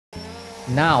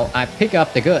Now I pick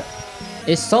up the good.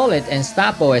 It's solid and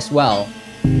stable as well.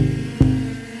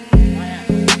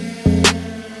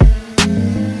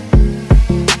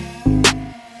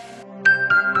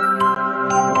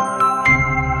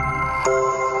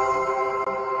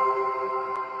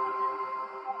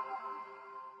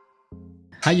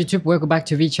 Hi YouTube, welcome back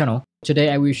to Vchannel.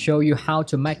 Today I will show you how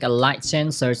to make a light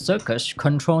sensor circuit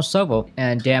control servo,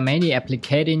 and there are many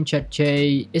applications such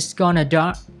as it's gonna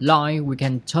dark light, we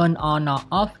can turn on or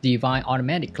off the device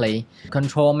automatically,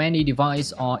 control many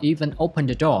devices, or even open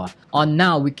the door. Or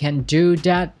now we can do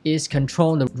that is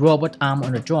control the robot arm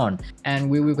on the drone, and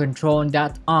we will control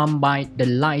that arm by the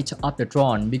light of the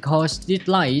drone. Because this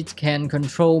light can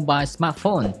control by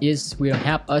smartphone, it will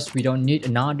help us, we don't need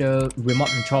another remote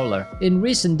controller. In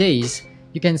recent days,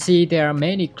 you can see there are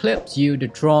many clips use the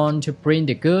drone to bring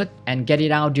the goods and get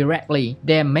it out directly.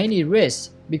 There are many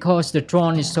risks because the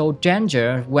drone is so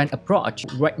dangerous when approached.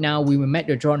 Right now we will make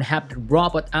the drone have the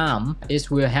robot arm.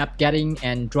 It will help getting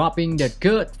and dropping the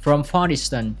goods from far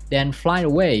distance, then fly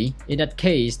away. In that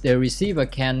case, the receiver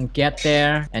can get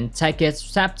there and take it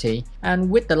safety. And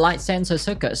with the light sensor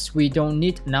circuits, we don't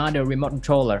need another remote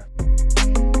controller.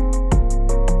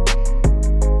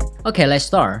 Okay, let's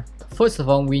start. First of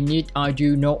all, we need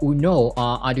Arduino Uno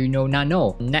or Arduino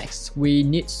Nano. Next, we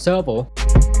need servo,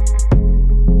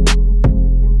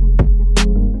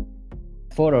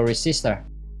 photoresistor,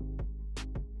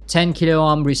 10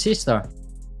 kilo-ohm resistor,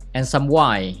 and some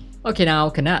wire. Okay, now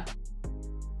connect.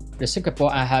 The circuit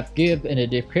board I have given in the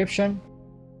description.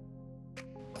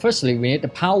 Firstly, we need the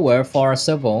power for a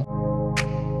servo.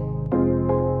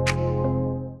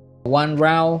 One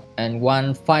ground and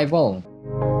one 5V.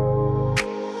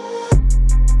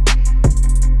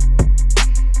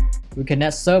 We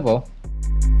connect servo.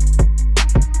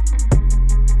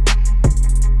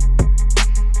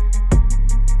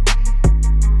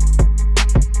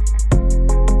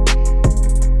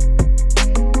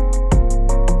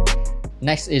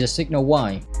 Next is the signal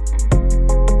wire.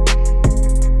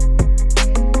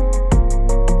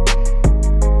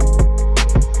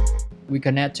 We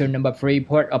connect to number 3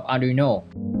 port of Arduino.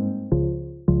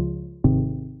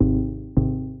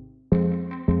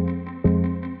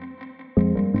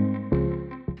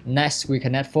 Next, we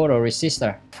connect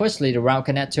photoresistor. Firstly, the route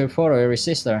connect to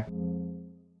photoresistor.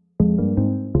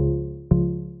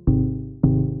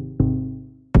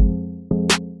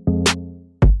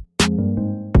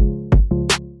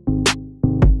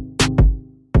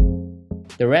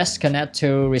 The rest connect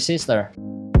to resistor.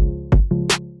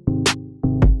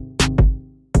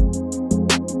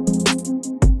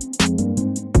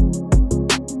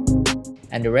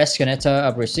 And the rest connector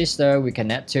of resistor we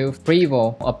connect to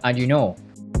 3V of Arduino.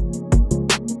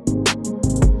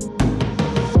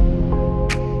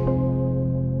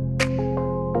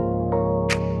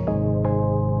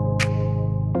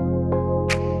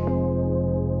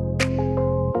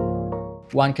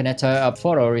 One connector of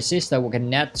photoresistor will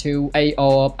connect to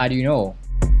AO of Arduino.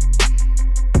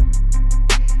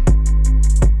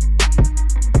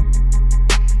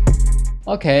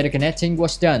 Okay, the connecting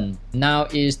was done. Now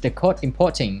is the code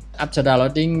importing. After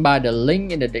downloading by the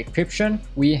link in the description,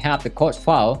 we have the code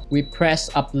file. We press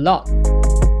upload.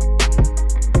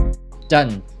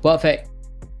 Done. Perfect.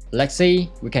 Let's see,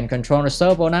 we can control the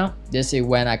servo now. This is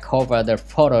when I cover the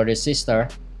photoresistor.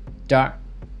 Dark,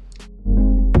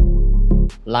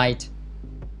 light,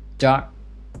 dark,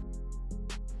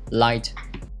 light.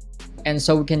 And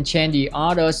so we can change the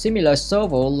other similar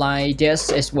servo like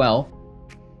this as well.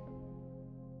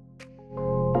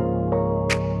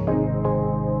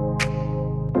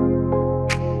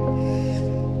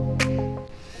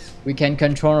 We can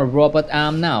control a robot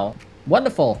arm now.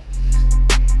 Wonderful!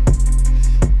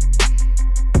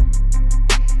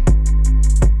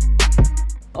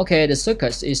 Okay, the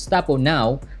circuit is stable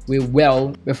now. We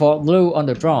will before glue on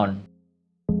the drone.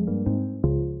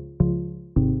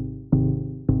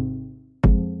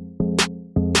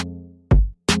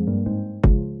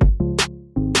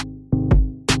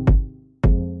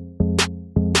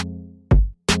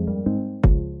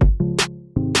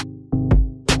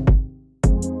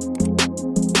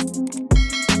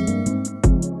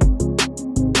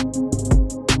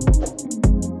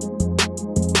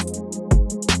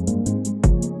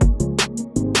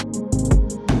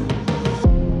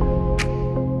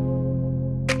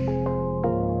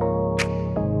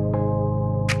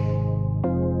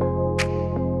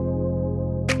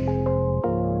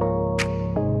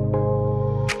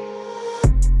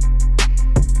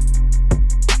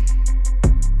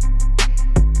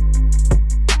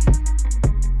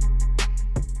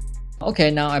 Okay,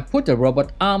 now I put the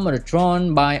robot arm on the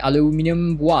drone by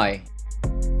aluminum wire.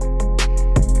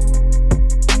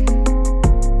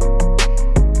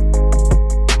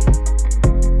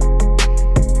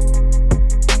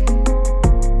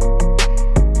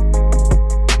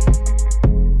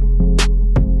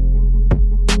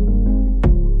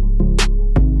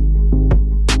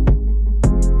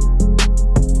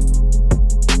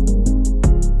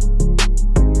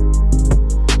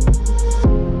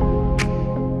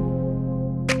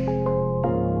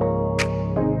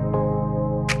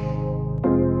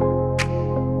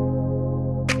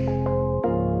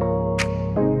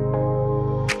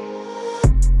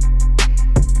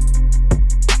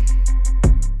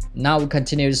 Now we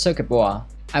continue the circuit board.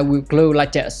 I will glue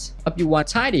like this. If you want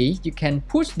tidy, you can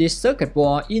push this circuit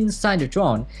board inside the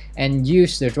drone and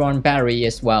use the drone battery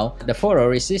as well. The photo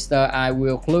resistor I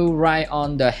will glue right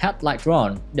on the headlight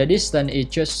drone. The distance is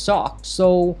just short,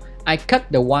 so I cut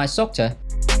the wire shorter.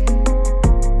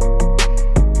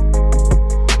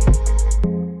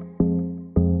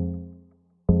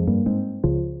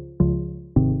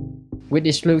 With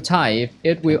this glue type,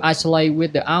 it will isolate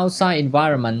with the outside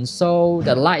environment, so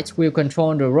the lights will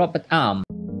control the robot arm.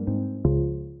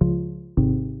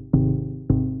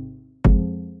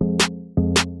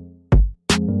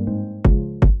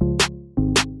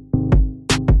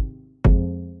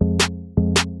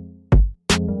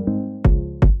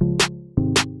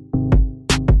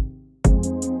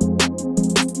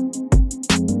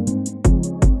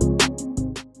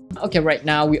 Okay, right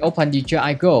now we open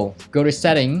DJI Go to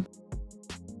setting,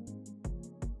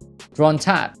 drone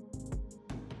tab,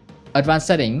 advanced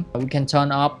setting. We can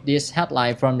turn off this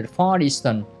headlight from the far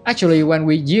distance. Actually, when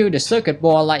we use the circuit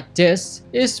board like this,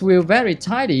 it will very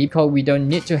tidy because we don't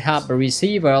need to have a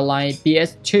receiver like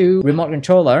PS2 remote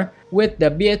controller. With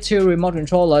the PS2 remote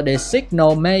controller, the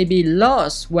signal may be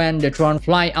lost when the drone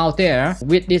fly out there.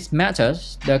 With this method,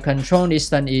 the control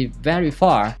distance is very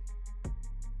far.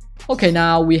 Okay,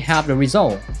 now we have the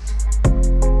result.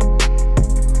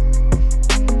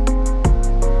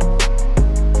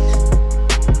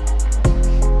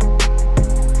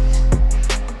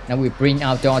 Now we bring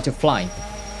our drone to fly.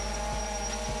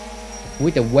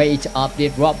 With the weight of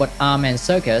this robot arm and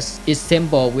circuit, it's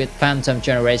simple with phantom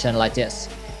generation like this.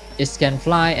 It can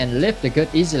fly and lift the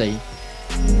goods easily.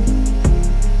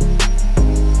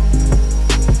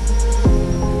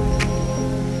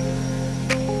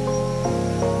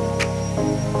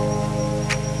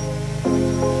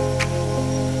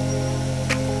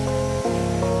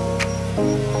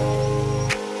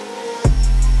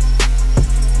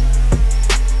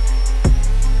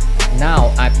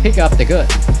 Now I pick up the good.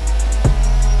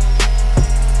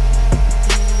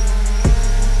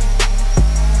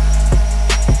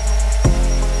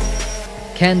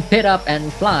 Can pick up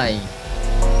and fly.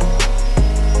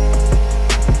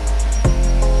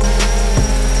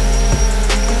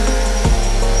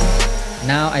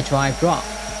 Now I try drop.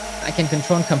 I can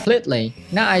control completely.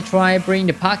 Now I try bring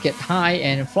the pocket high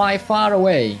and fly far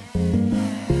away.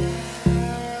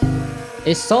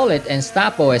 It's solid and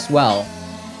stable as well.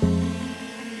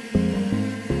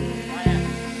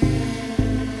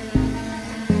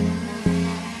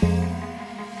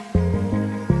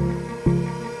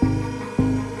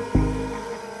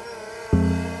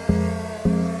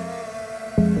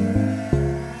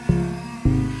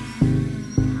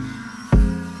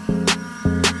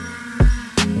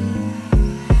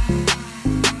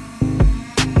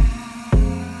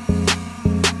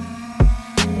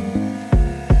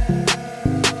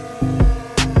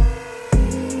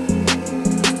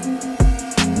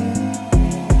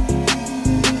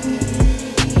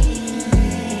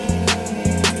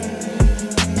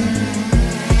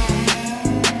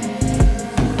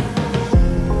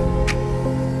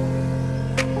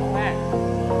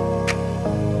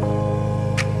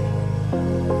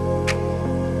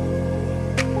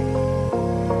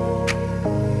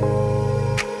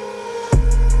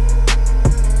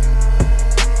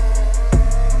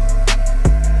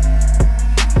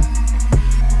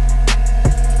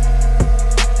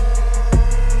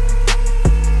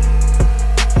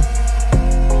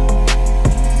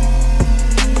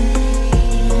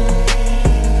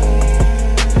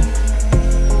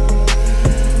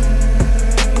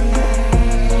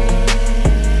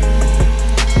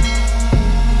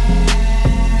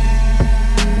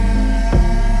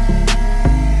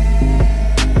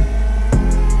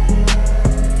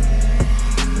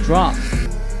 Drop.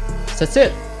 That's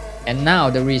it. And now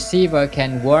the receiver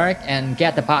can work and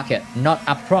get the packet, not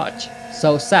approach.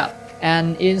 So safe.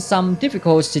 And in some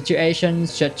difficult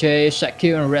situations such as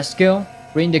secure and rescue,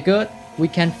 bring the good, we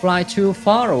can fly too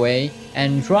far away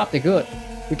and drop the good.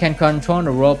 We can control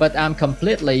the robot arm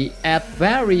completely at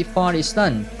very far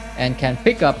distance and can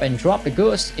pick up and drop the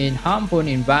goods in harmful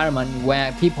environment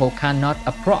where people cannot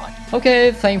approach.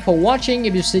 Okay, thanks for watching.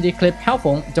 If you see the clip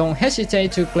helpful, don't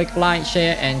hesitate to click like,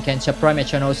 share and can subscribe my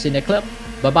channel, see the clip.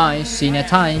 Bye bye, see you next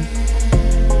time.